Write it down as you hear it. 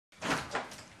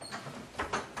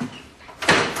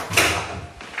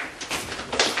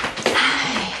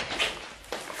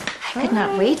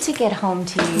cannot wait to get home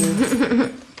to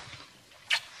you.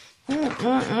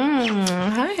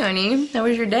 Hi, honey. How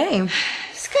was your day?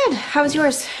 It's good. How was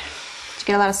yours? Did you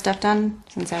get a lot of stuff done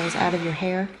since I was out of your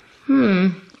hair?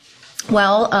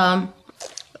 Well,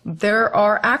 there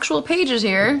are actual pages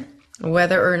here.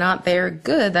 Whether or not they're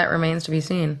good, that remains to be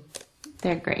seen.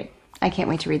 They're great. I can't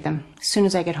wait to read them as soon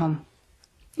as I get home.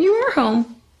 You are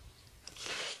home.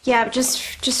 Yeah,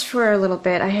 just for a little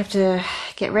bit. I have to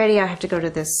get ready. I have to go to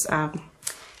this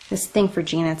this thing for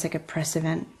Gina. It's like a press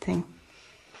event thing.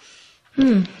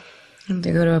 You have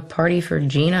to go to a party for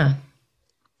Gina.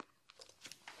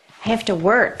 I have to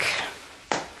work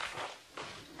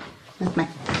with my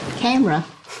camera.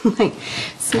 Like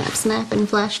snap, snap, and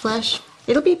flash, flash.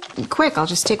 It'll be quick. I'll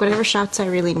just take whatever shots I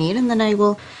really need, and then I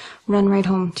will run right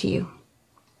home to you.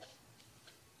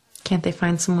 Can't they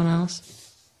find someone else?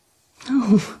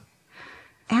 No.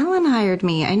 Alan hired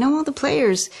me. I know all the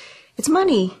players. It's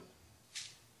money.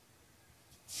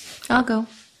 I'll go.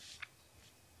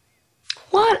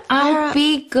 What? I'll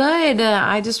be good.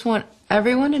 I just want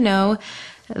everyone to know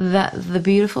that the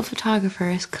beautiful photographer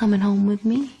is coming home with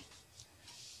me.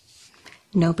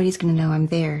 Nobody's gonna know I'm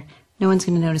there. No one's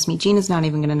gonna notice me. Gina's not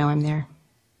even gonna know I'm there.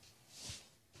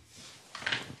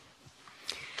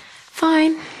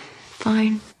 Fine.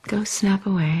 Fine. Go snap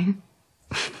away.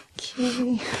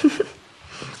 Okay.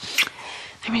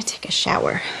 I'm gonna take a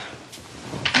shower.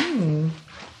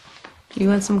 You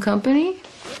want some company?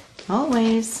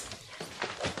 Always.